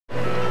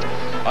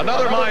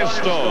Another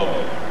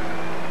milestone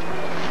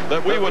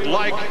that we would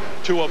like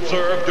to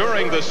observe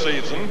during this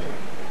season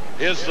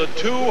is the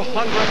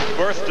 200th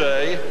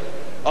birthday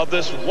of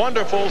this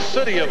wonderful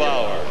city of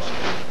ours,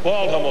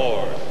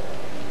 Baltimore.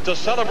 To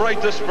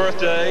celebrate this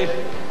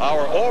birthday,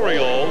 our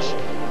Orioles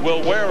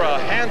will wear a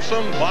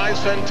handsome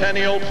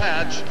bicentennial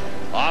patch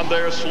on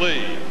their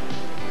sleeve.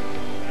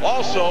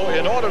 Also,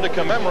 in order to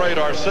commemorate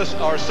our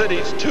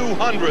city's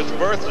 200th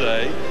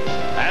birthday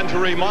and to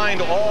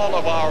remind all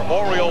of our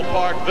Oriole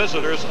Park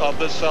visitors of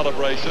this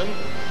celebration,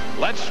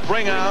 let's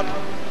bring out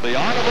the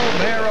Honorable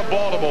Mayor of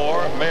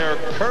Baltimore, Mayor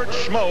Kurt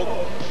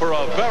Schmoke, for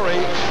a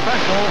very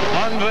special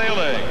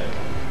unveiling.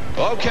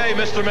 Okay,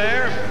 Mr.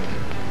 Mayor,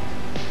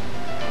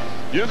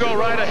 you go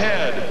right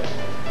ahead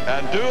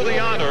and do the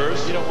honors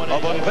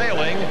of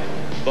unveiling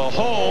the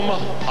home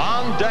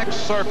on deck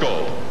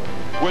circle,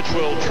 which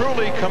will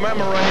truly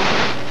commemorate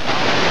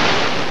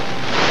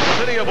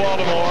the city of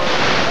Baltimore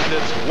and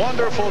its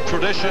wonderful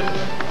tradition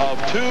of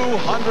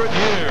 200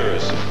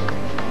 years.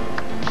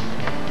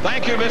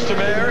 Thank you, Mr.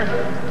 Mayor,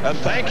 and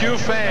thank you,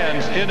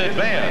 fans, in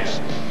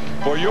advance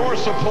for your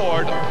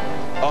support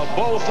of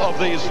both of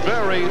these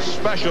very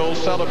special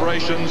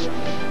celebrations,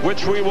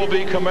 which we will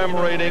be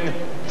commemorating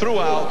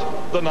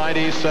throughout the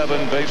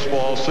 '97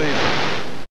 baseball season.